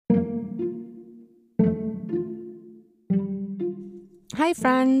Hi,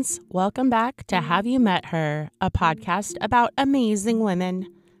 friends. Welcome back to Have You Met Her, a podcast about amazing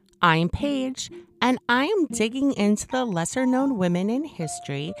women. I'm Paige, and I'm digging into the lesser-known women in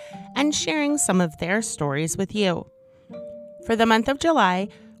history and sharing some of their stories with you. For the month of July,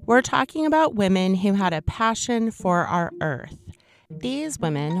 we're talking about women who had a passion for our earth. These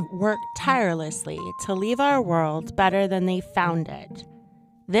women worked tirelessly to leave our world better than they found it.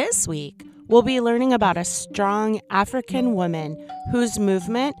 This week, we'll be learning about a strong African woman whose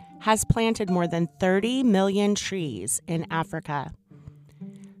movement has planted more than 30 million trees in Africa.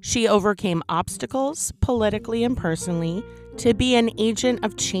 She overcame obstacles, politically and personally, to be an agent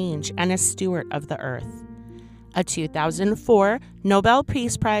of change and a steward of the earth. A 2004 Nobel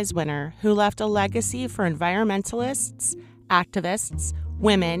Peace Prize winner who left a legacy for environmentalists, activists,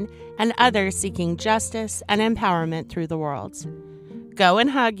 women, and others seeking justice and empowerment through the world. Go and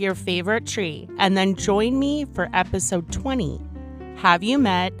hug your favorite tree and then join me for episode 20. Have you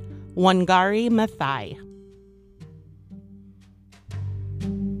met Wangari Maathai?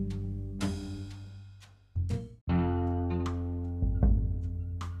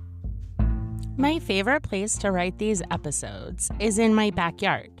 My favorite place to write these episodes is in my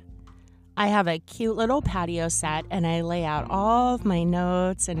backyard. I have a cute little patio set and I lay out all of my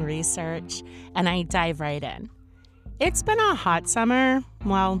notes and research and I dive right in. It's been a hot summer.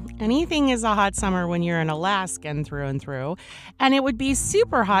 Well, anything is a hot summer when you're an Alaskan through and through, and it would be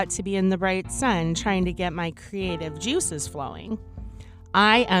super hot to be in the bright sun trying to get my creative juices flowing.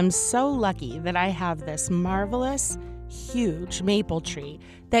 I am so lucky that I have this marvelous, huge maple tree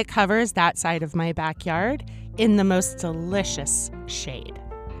that covers that side of my backyard in the most delicious shade.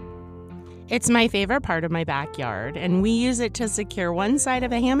 It's my favorite part of my backyard, and we use it to secure one side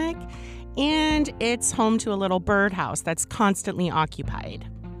of a hammock, and it's home to a little birdhouse that's constantly occupied.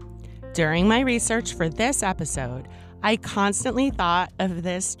 During my research for this episode, I constantly thought of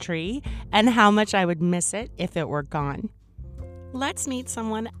this tree and how much I would miss it if it were gone. Let's meet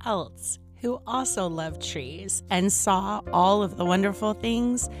someone else who also loved trees and saw all of the wonderful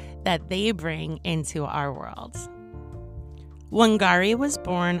things that they bring into our world. Wangari was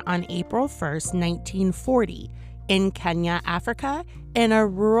born on April 1st, 1940, in Kenya, Africa, in a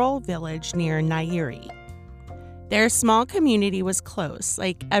rural village near Nairi. Their small community was close,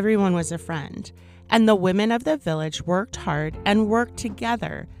 like everyone was a friend, and the women of the village worked hard and worked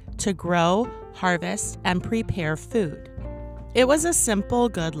together to grow, harvest, and prepare food. It was a simple,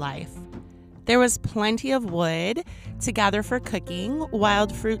 good life. There was plenty of wood to gather for cooking,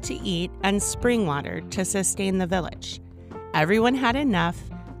 wild fruit to eat, and spring water to sustain the village. Everyone had enough,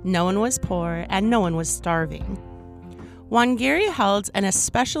 no one was poor, and no one was starving. Wangari held an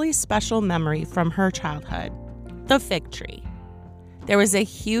especially special memory from her childhood, the fig tree. There was a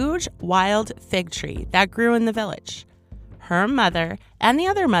huge wild fig tree that grew in the village. Her mother and the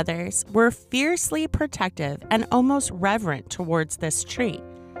other mothers were fiercely protective and almost reverent towards this tree,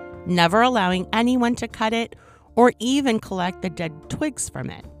 never allowing anyone to cut it or even collect the dead twigs from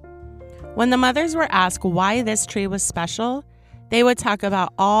it. When the mothers were asked why this tree was special, they would talk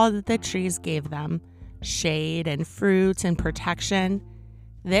about all that the trees gave them: shade and fruit and protection.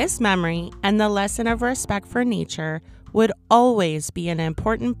 This memory and the lesson of respect for nature would always be an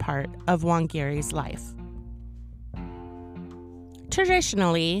important part of Wangari's life.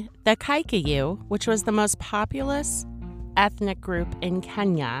 Traditionally, the Kikuyu, which was the most populous ethnic group in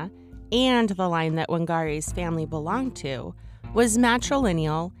Kenya and the line that Wangari's family belonged to, was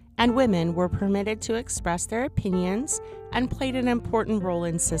matrilineal, and women were permitted to express their opinions and played an important role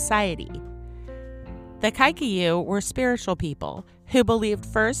in society. The Kikuyu were spiritual people who believed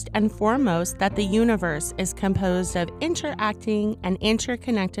first and foremost that the universe is composed of interacting and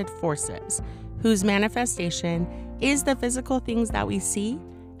interconnected forces whose manifestation is the physical things that we see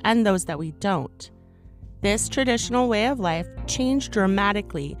and those that we don't. This traditional way of life changed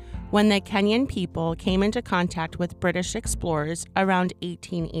dramatically when the Kenyan people came into contact with British explorers around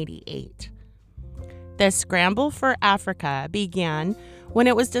 1888. The scramble for Africa began when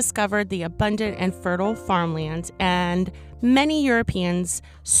it was discovered the abundant and fertile farmland, and many Europeans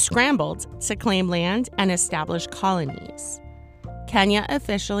scrambled to claim land and establish colonies. Kenya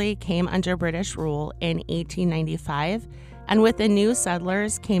officially came under British rule in 1895, and with the new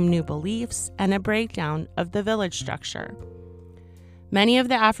settlers came new beliefs and a breakdown of the village structure. Many of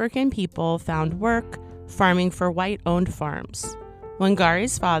the African people found work farming for white-owned farms.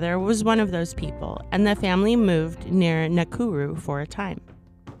 Wangari's father was one of those people, and the family moved near Nakuru for a time.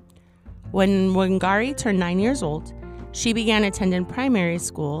 When Wangari turned 9 years old, she began attending primary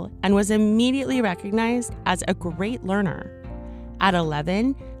school and was immediately recognized as a great learner. At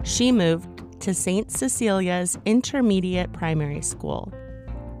 11, she moved to St. Cecilia's Intermediate Primary School.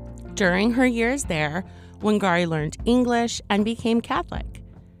 During her years there, Wangari learned English and became Catholic.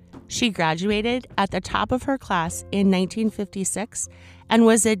 She graduated at the top of her class in 1956 and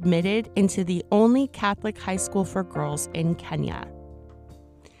was admitted into the only Catholic high school for girls in Kenya.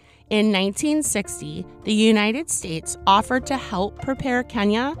 In 1960, the United States offered to help prepare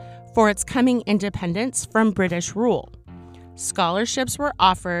Kenya for its coming independence from British rule. Scholarships were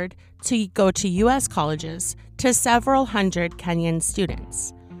offered to go to U.S. colleges to several hundred Kenyan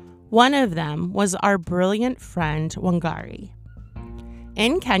students. One of them was our brilliant friend Wangari.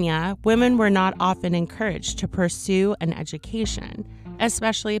 In Kenya, women were not often encouraged to pursue an education,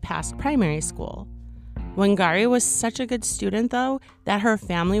 especially past primary school. Wangari was such a good student, though, that her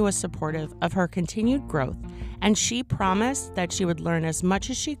family was supportive of her continued growth, and she promised that she would learn as much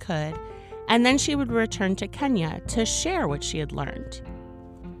as she could, and then she would return to Kenya to share what she had learned.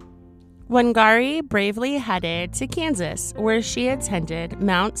 Wangari bravely headed to Kansas, where she attended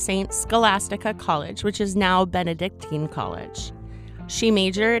Mount St. Scholastica College, which is now Benedictine College. She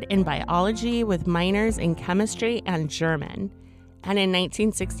majored in biology with minors in chemistry and German. And in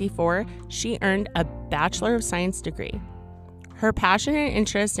 1964, she earned a Bachelor of Science degree. Her passion and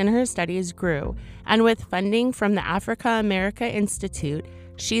interest in her studies grew, and with funding from the Africa America Institute,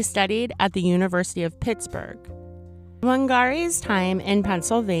 she studied at the University of Pittsburgh. Wangari's time in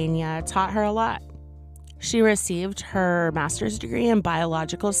Pennsylvania taught her a lot. She received her master's degree in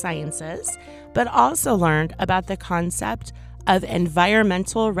biological sciences, but also learned about the concept of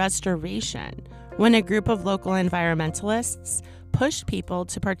environmental restoration when a group of local environmentalists pushed people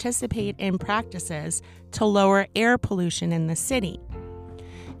to participate in practices to lower air pollution in the city.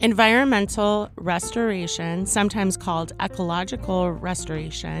 Environmental restoration, sometimes called ecological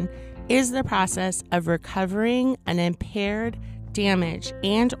restoration, is the process of recovering an impaired, damaged,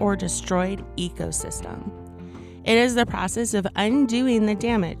 and/or destroyed ecosystem. It is the process of undoing the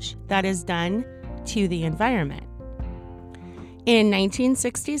damage that is done to the environment. In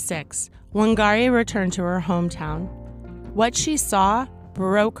 1966, Wangari returned to her hometown. What she saw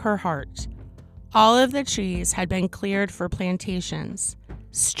broke her heart. All of the trees had been cleared for plantations.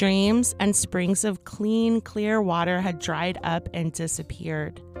 Streams and springs of clean, clear water had dried up and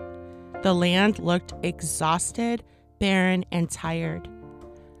disappeared. The land looked exhausted, barren, and tired.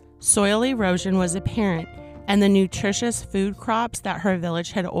 Soil erosion was apparent, and the nutritious food crops that her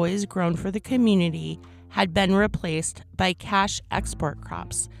village had always grown for the community had been replaced by cash export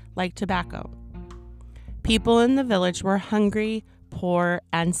crops like tobacco. People in the village were hungry, poor,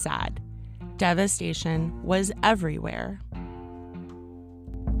 and sad. Devastation was everywhere.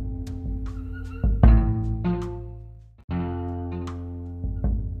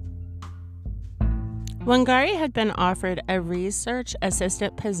 Wangari had been offered a research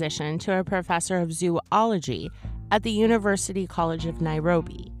assistant position to a professor of zoology at the University College of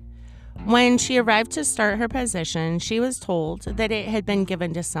Nairobi. When she arrived to start her position, she was told that it had been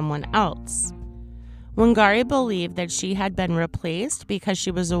given to someone else. Wangari believed that she had been replaced because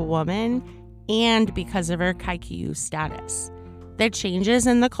she was a woman and because of her Kikuyu status. The changes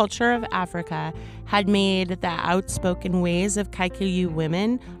in the culture of Africa had made the outspoken ways of Kikuyu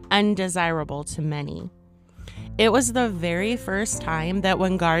women undesirable to many. It was the very first time that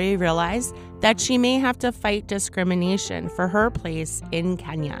Wangari realized that she may have to fight discrimination for her place in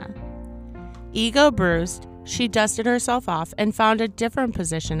Kenya. Ego bruised, she dusted herself off and found a different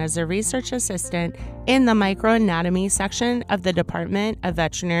position as a research assistant in the microanatomy section of the Department of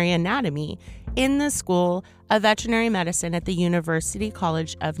Veterinary Anatomy in the School of Veterinary Medicine at the University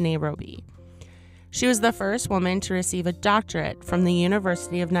College of Nairobi. She was the first woman to receive a doctorate from the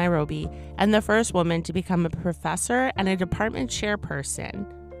University of Nairobi and the first woman to become a professor and a department chairperson.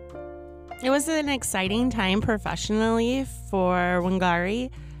 It was an exciting time professionally for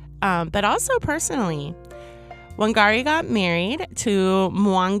Wangari, but also personally. Wangari got married to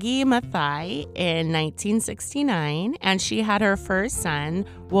Mwangi Maathai in 1969, and she had her first son,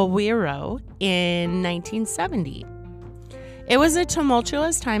 Wawiro, in 1970. It was a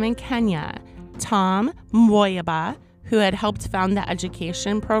tumultuous time in Kenya. Tom Mboyaba, who had helped found the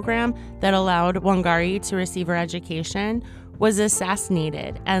education program that allowed Wangari to receive her education, was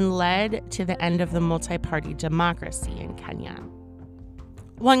assassinated and led to the end of the multi-party democracy in Kenya.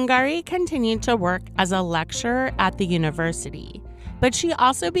 Wangari continued to work as a lecturer at the university, but she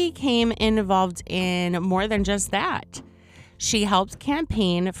also became involved in more than just that. She helped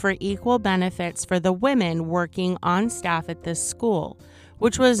campaign for equal benefits for the women working on staff at this school,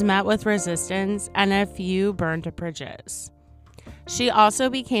 which was met with resistance and a few burned bridges. She also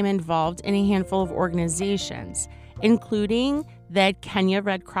became involved in a handful of organizations, including the Kenya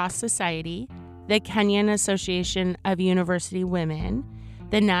Red Cross Society, the Kenyan Association of University Women,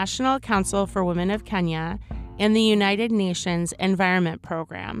 the National Council for Women of Kenya, and the United Nations Environment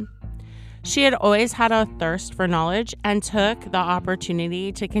Program. She had always had a thirst for knowledge and took the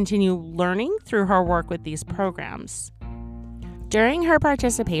opportunity to continue learning through her work with these programs. During her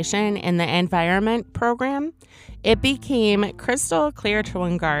participation in the Environment Program, it became crystal clear to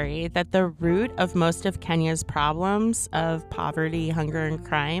Wangari that the root of most of Kenya's problems of poverty, hunger, and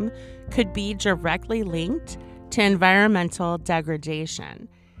crime could be directly linked to environmental degradation.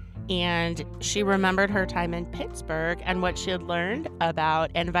 And she remembered her time in Pittsburgh and what she had learned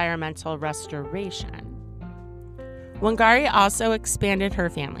about environmental restoration. Wangari also expanded her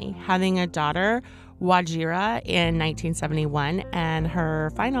family, having a daughter, Wajira, in 1971 and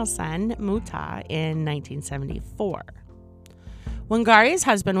her final son, Muta, in 1974. Wangari's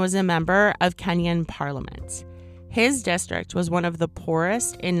husband was a member of Kenyan Parliament. His district was one of the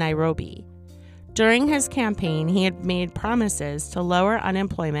poorest in Nairobi. During his campaign, he had made promises to lower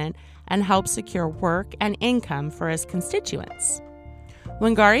unemployment and help secure work and income for his constituents.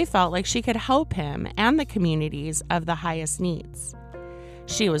 Wangari felt like she could help him and the communities of the highest needs.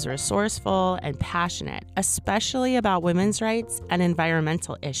 She was resourceful and passionate, especially about women's rights and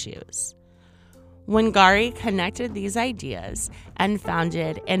environmental issues. Wangari connected these ideas and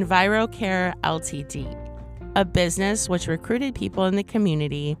founded EnviroCare Ltd., a business which recruited people in the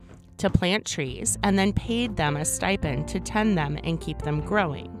community to plant trees and then paid them a stipend to tend them and keep them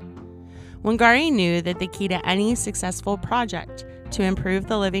growing. Wangari knew that the key to any successful project to improve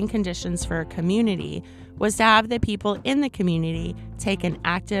the living conditions for a community was to have the people in the community take an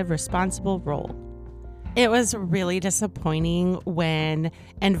active, responsible role. It was really disappointing when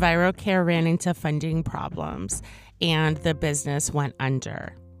EnviroCare ran into funding problems and the business went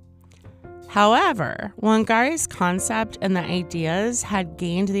under. However, Wangari's concept and the ideas had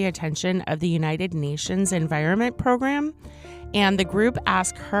gained the attention of the United Nations Environment Program, and the group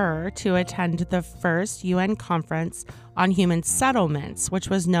asked her to attend the first UN Conference on Human Settlements, which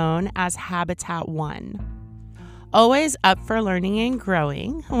was known as Habitat 1. Always up for learning and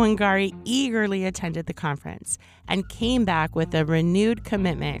growing, Wangari eagerly attended the conference and came back with a renewed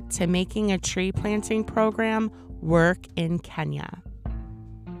commitment to making a tree planting program work in Kenya.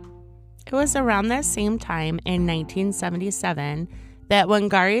 It was around that same time in 1977 that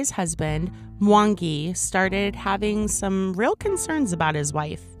Wangari's husband, Mwangi, started having some real concerns about his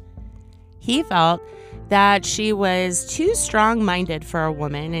wife. He felt that she was too strong-minded for a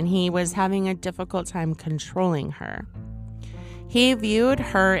woman and he was having a difficult time controlling her. He viewed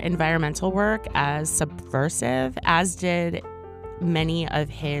her environmental work as subversive, as did many of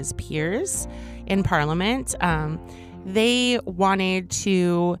his peers in Parliament. They wanted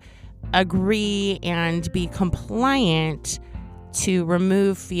to agree and be compliant to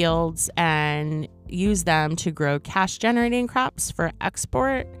remove fields and use them to grow cash-generating crops for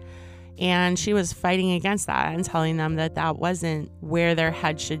export. And she was fighting against that and telling them that that wasn't where their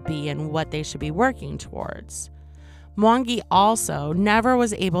head should be and what they should be working towards. Mwangi also never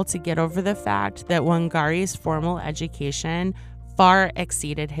was able to get over the fact that Wangari's formal education far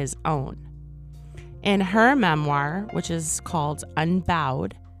exceeded his own. In her memoir, which is called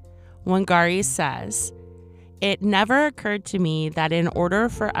Unbowed, Wangari says, "It never occurred to me that in order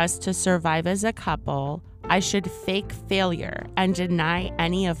for us to survive as a couple, I should fake failure and deny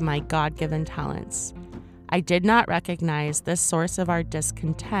any of my God-given talents. I did not recognize the source of our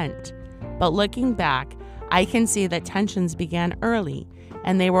discontent, but looking back, I can see that tensions began early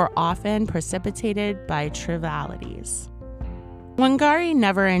and they were often precipitated by trivialities." Wangari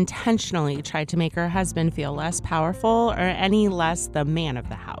never intentionally tried to make her husband feel less powerful or any less the man of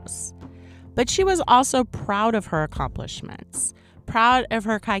the house. But she was also proud of her accomplishments, proud of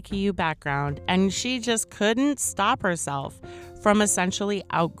her Kaikiu background, and she just couldn't stop herself from essentially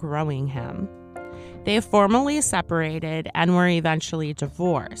outgrowing him. They formally separated and were eventually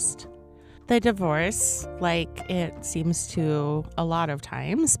divorced. The divorce, like it seems to a lot of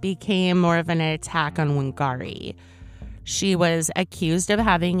times, became more of an attack on Wangari. She was accused of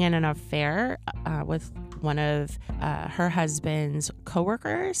having an affair with one of her husband's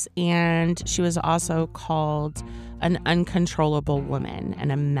coworkers, and she was also called an uncontrollable woman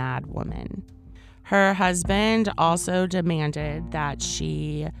and a mad woman. Her husband also demanded that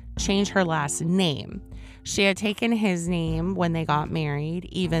she change her last name. She had taken his name when they got married,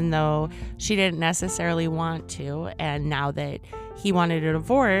 even though she didn't necessarily want to. And now that he wanted a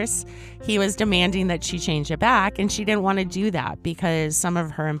divorce, he was demanding that she change it back. And she didn't want to do that because some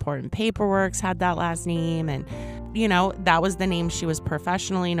of her important paperwork had that last name. And, you know, that was the name she was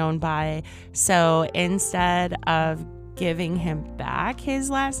professionally known by. So instead of giving him back his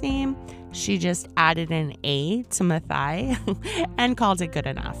last name, she just added an A to Maathai and called it good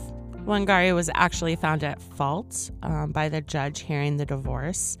enough. Wangari was actually found at fault by the judge hearing the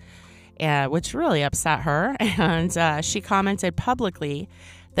divorce, which really upset her. And she commented publicly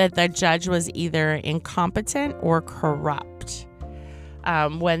that the judge was either incompetent or corrupt.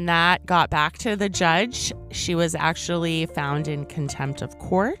 When that got back to the judge, she was actually found in contempt of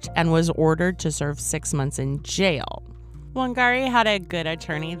court and was ordered to serve 6 months in jail. Wangari had a good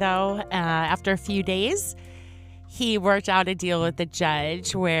attorney, though. After a few days, he worked out a deal with the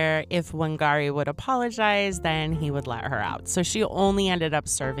judge where if Wangari would apologize, then he would let her out. So she only ended up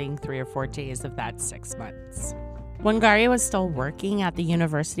serving 3 or 4 days of that 6 months. Wangari was still working at the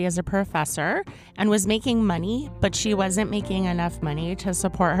university as a professor and was making money, but she wasn't making enough money to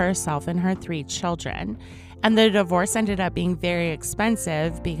support herself and her 3 children. And the divorce ended up being very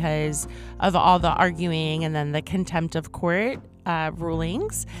expensive because of all the arguing and then the contempt of court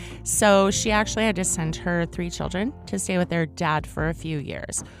rulings. So she actually had to send her 3 children to stay with their dad for a few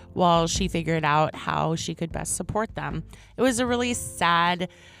years while she figured out how she could best support them. It was a really sad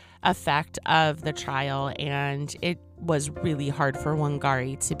effect of the trial, and it was really hard for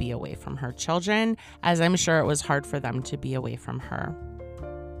Wangari to be away from her children, as I'm sure it was hard for them to be away from her.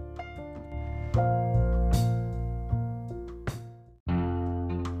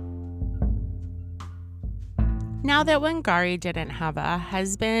 Now that Wangari didn't have a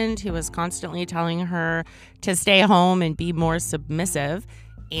husband who was constantly telling her to stay home and be more submissive,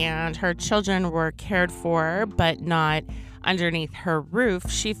 and her children were cared for but not underneath her roof,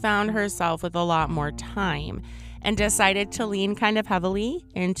 she found herself with a lot more time and decided to lean kind of heavily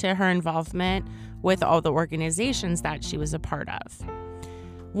into her involvement with all the organizations that she was a part of.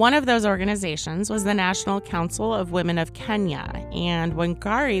 One of those organizations was the National Council of Women of Kenya, and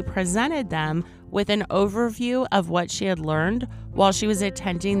Wangari presented them with an overview of what she had learned while she was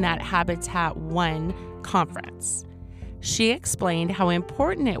attending that Habitat 1 conference. She explained how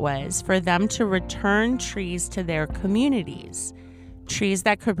important it was for them to return trees to their communities, trees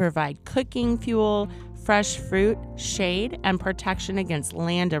that could provide cooking fuel, fresh fruit, shade, and protection against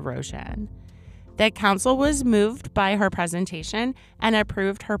land erosion. The council was moved by her presentation and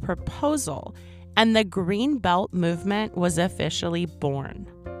approved her proposal, and the Green Belt movement was officially born.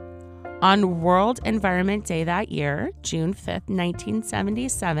 On World Environment Day that year, June 5th,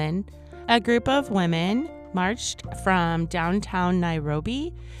 1977, a group of women marched from downtown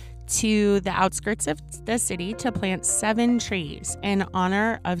Nairobi to the outskirts of the city to plant 7 trees in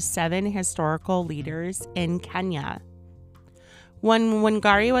honor of 7 historical leaders in Kenya. When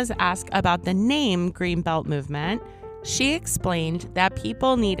Wangari was asked about the name Green Belt Movement, she explained that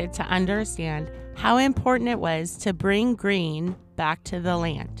people needed to understand how important it was to bring green back to the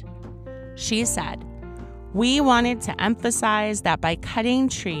land. She said, "We wanted to emphasize that by cutting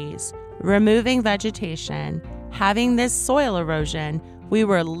trees, removing vegetation, having this soil erosion, we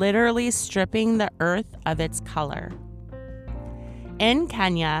were literally stripping the earth of its color." In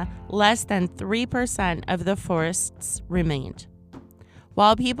Kenya, less than 3% of the forests remained.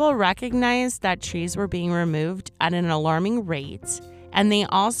 While people recognized that trees were being removed at an alarming rate, and they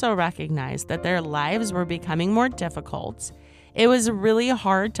also recognized that their lives were becoming more difficult, it was really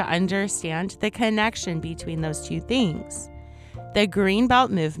hard to understand the connection between those 2 things. The Green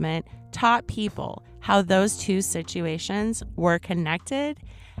Belt movement taught people how those 2 situations were connected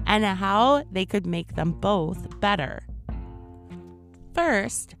and how they could make them both better.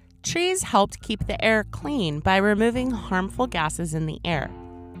 First, trees helped keep the air clean by removing harmful gases in the air.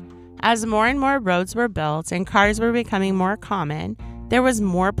 As more and more roads were built and cars were becoming more common, there was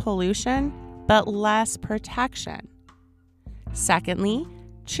more pollution but less protection. Secondly,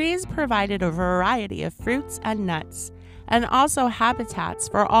 trees provided a variety of fruits and nuts, and also habitats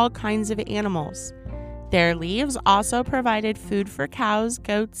for all kinds of animals. Their leaves also provided food for cows,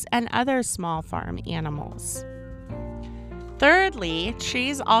 goats, and other small farm animals. Thirdly,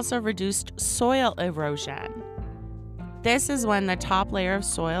 trees also reduced soil erosion. This is when the top layer of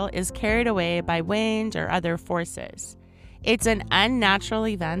soil is carried away by wind or other forces. It's an unnatural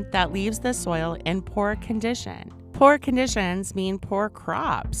event that leaves the soil in poor condition. Poor conditions mean poor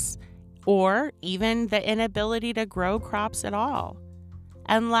crops, or even the inability to grow crops at all.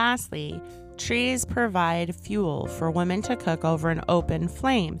 And lastly, trees provide fuel for women to cook over an open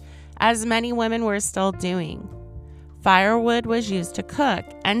flame, as many women were still doing. Firewood was used to cook,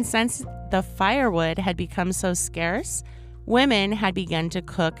 and since the firewood had become so scarce, women had begun to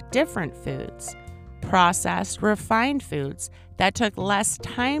cook different foods, processed, refined foods that took less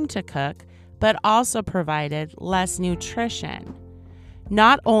time to cook, but also provided less nutrition.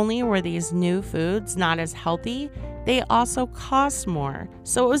 Not only were these new foods not as healthy, they also cost more,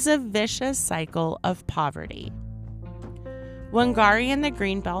 so it was a vicious cycle of poverty. Wangari and the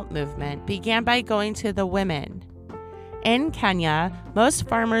Greenbelt movement began by going to the women. In Kenya, most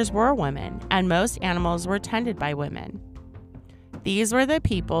farmers were women, and most animals were tended by women. These were the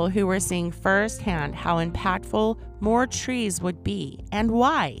people who were seeing firsthand how impactful more trees would be and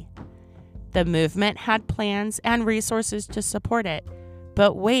why. The movement had plans and resources to support it,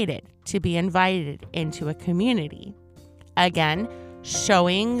 but waited to be invited into a community. Again,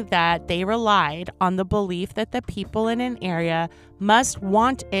 showing that they relied on the belief that the people in an area must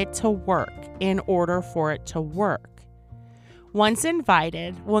want it to work in order for it to work. Once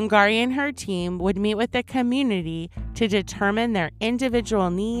invited, Wangari and her team would meet with the community to determine their individual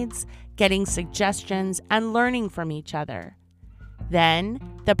needs, getting suggestions and learning from each other. Then,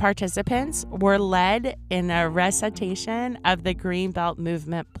 the participants were led in a recitation of the Greenbelt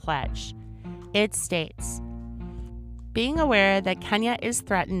Movement Pledge. It states, "Being aware that Kenya is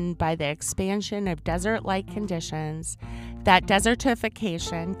threatened by the expansion of desert-like conditions, that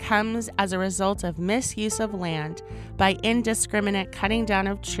desertification comes as a result of misuse of land by indiscriminate cutting down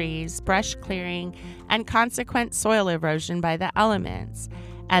of trees, brush clearing, and consequent soil erosion by the elements,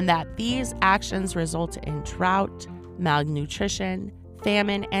 and that these actions result in drought, malnutrition,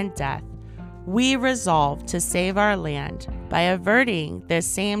 famine, and death, we resolve to save our land by averting this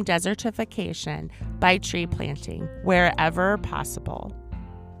same desertification by tree planting wherever possible."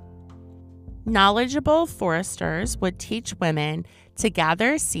 Knowledgeable foresters would teach women to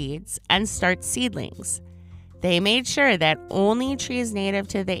gather seeds and start seedlings. They made sure that only trees native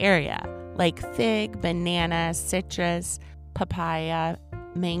to the area, like fig, banana, citrus, papaya,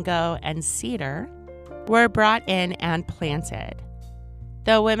 mango, and cedar, were brought in and planted.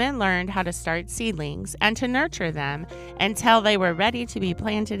 The women learned how to start seedlings and to nurture them until they were ready to be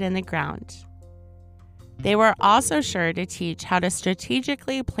planted in the ground. They were also sure to teach how to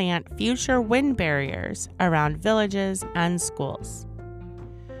strategically plant future wind barriers around villages and schools.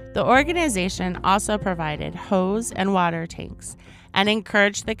 The organization also provided hose and water tanks and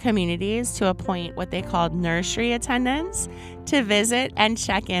encouraged the communities to appoint what they called nursery attendants to visit and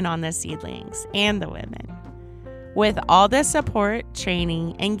check in on the seedlings and the women. With all the support,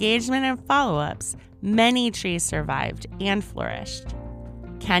 training, engagement, and follow-ups, many trees survived and flourished.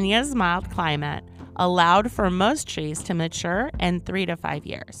 Kenya's mild climate allowed for most trees to mature in 3 to 5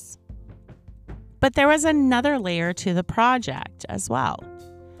 years. But there was another layer to the project as well.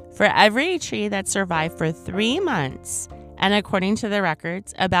 For every tree that survived for 3 months, and according to the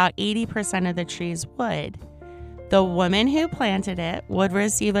records, about 80% of the trees would, the woman who planted it would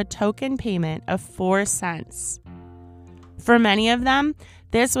receive a token payment of 4 cents. For many of them,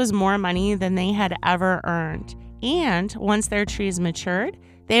 this was more money than they had ever earned, and once their trees matured,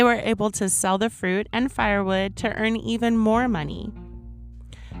 they were able to sell the fruit and firewood to earn even more money.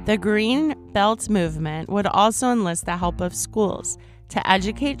 The Green Belt movement would also enlist the help of schools to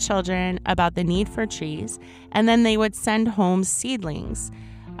educate children about the need for trees, and then they would send home seedlings.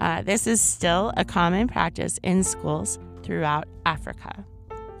 This is still a common practice in schools throughout Africa.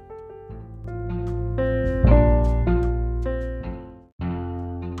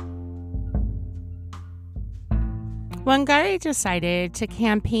 Wangari decided to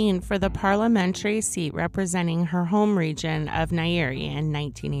campaign for the parliamentary seat representing her home region of Nyeri in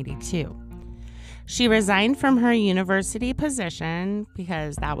 1982. She resigned from her university position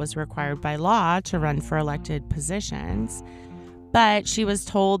because that was required by law to run for elected positions, but she was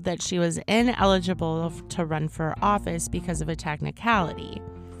told that she was ineligible to run for office because of a technicality.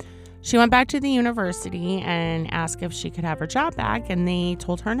 She went back to the university and asked if she could have her job back, and they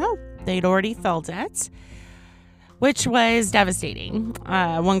told her no, they'd already filled it, which was devastating.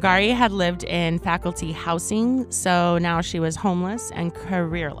 Wangari had lived in faculty housing, so now she was homeless and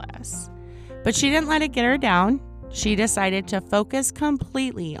careerless. But she didn't let it get her down. She decided to focus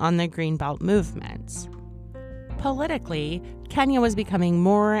completely on the Greenbelt movement. Politically, Kenya was becoming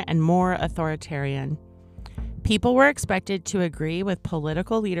more and more authoritarian. People were expected to agree with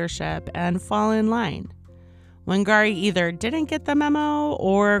political leadership and fall in line. Wangari either didn't get the memo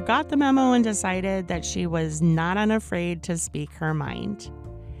or got the memo and decided that she was not unafraid to speak her mind.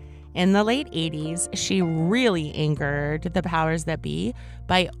 In the late 80s, she really angered the powers that be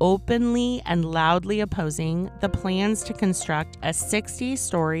by openly and loudly opposing the plans to construct a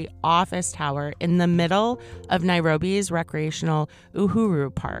 60-story office tower in the middle of Nairobi's recreational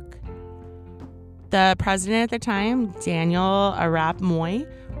Uhuru Park. The president at the time, Daniel Arap Moi,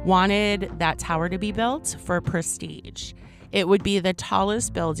 wanted that tower to be built for prestige. It would be the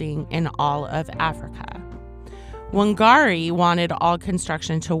tallest building in all of Africa. Wangari wanted all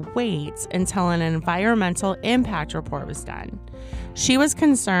construction to wait until an environmental impact report was done. She was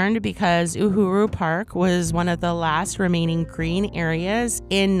concerned because Uhuru Park was one of the last remaining green areas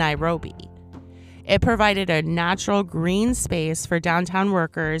in Nairobi. It provided a natural green space for downtown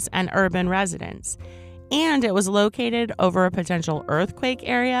workers and urban residents, and it was located over a potential earthquake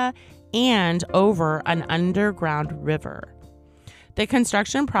area and over an underground river. The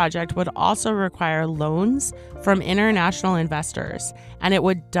construction project would also require loans from international investors, and it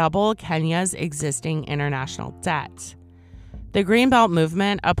would double Kenya's existing international debt. The Greenbelt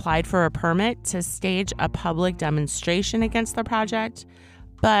movement applied for a permit to stage a public demonstration against the project,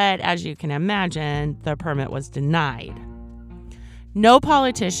 but as you can imagine, the permit was denied. No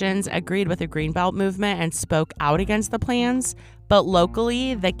politicians agreed with the Greenbelt movement and spoke out against the plans, but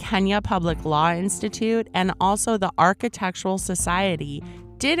locally, the Kenya Public Law Institute and also the Architectural Society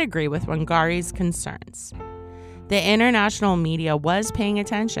did agree with Wangari's concerns. The international media was paying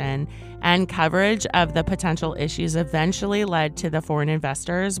attention, and coverage of the potential issues eventually led to the foreign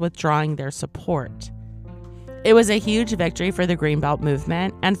investors withdrawing their support. It was a huge victory for the Greenbelt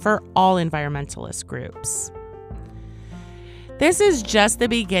movement and for all environmentalist groups. This is just the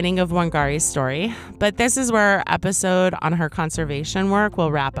beginning of Wangari's story, but this is where our episode on her conservation work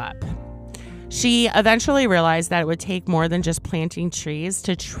will wrap up. She eventually realized that it would take more than just planting trees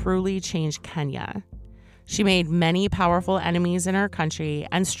to truly change Kenya. She made many powerful enemies in her country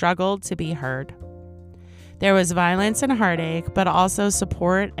and struggled to be heard. There was violence and heartache, but also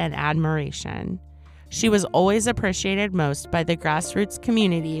support and admiration. She was always appreciated most by the grassroots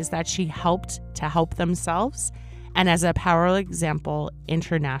communities that she helped to help themselves, and as a powerful example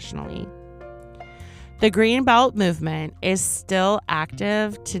internationally. The Greenbelt movement is still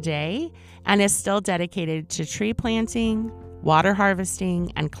active today and is still dedicated to tree planting, water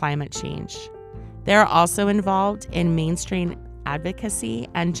harvesting, and climate change. They are also involved in mainstream advocacy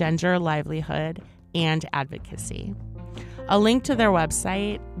and gender livelihood and advocacy. A link to their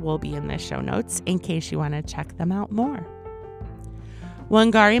website will be in the show notes in case you want to check them out more.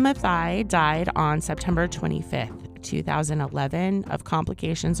 Wangari Maathai died on September 25th, 2011, of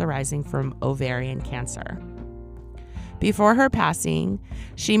complications arising from ovarian cancer. Before her passing,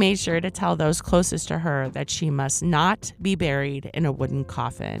 she made sure to tell those closest to her that she must not be buried in a wooden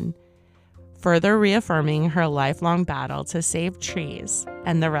coffin, further reaffirming her lifelong battle to save trees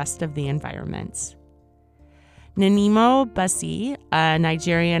and the rest of the environment. Nanimo Basi, a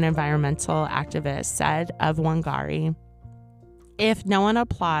Nigerian environmental activist, said of Wangari, "If no one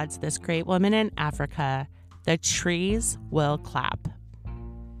applauds this great woman in Africa, the trees will clap."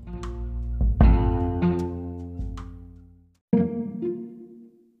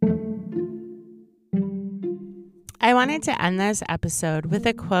 I wanted to end this episode with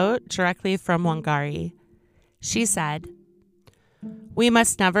a quote directly from Wangari. She said, "We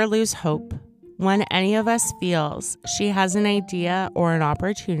must never lose hope. When any of us feels she has an idea or an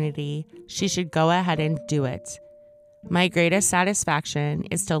opportunity, she should go ahead and do it. My greatest satisfaction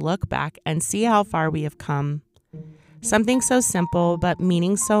is to look back and see how far we have come. Something so simple but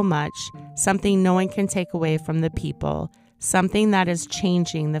meaning so much, something no one can take away from the people, something that is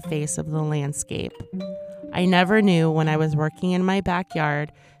changing the face of the landscape. I never knew when I was working in my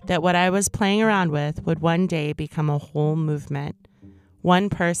backyard that what I was playing around with would one day become a whole movement. One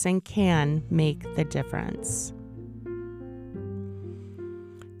person can make the difference."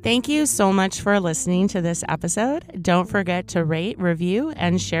 Thank you so much for listening to this episode. Don't forget to rate, review,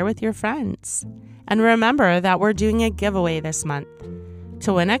 and share with your friends. And remember that we're doing a giveaway this month.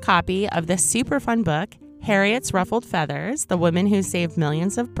 To win a copy of the super fun book, Harriet's Ruffled Feathers, The Woman Who Saved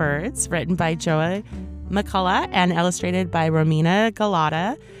Millions of Birds, written by Joa McCullough and illustrated by Romina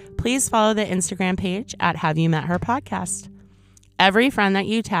Galata, please follow the Instagram page at Have You Met Her Podcast. Every friend that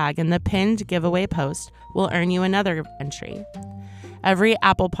you tag in the pinned giveaway post will earn you another entry. Every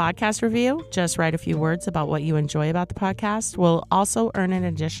Apple Podcast review, just write a few words about what you enjoy about the podcast, will also earn an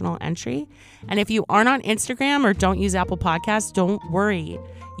additional entry. And if you aren't on Instagram or don't use Apple Podcasts, don't worry.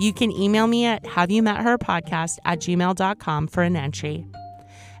 You can email me at haveyoumetherpodcast@gmail.com for an entry.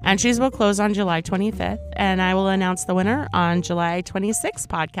 Entries will close on July 25th, and I will announce the winner on July 26th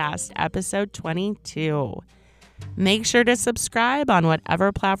podcast, episode 22. Make sure to subscribe on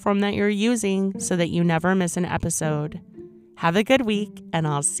whatever platform that you're using so that you never miss an episode. Have a good week, and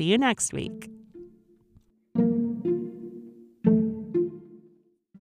I'll see you next week.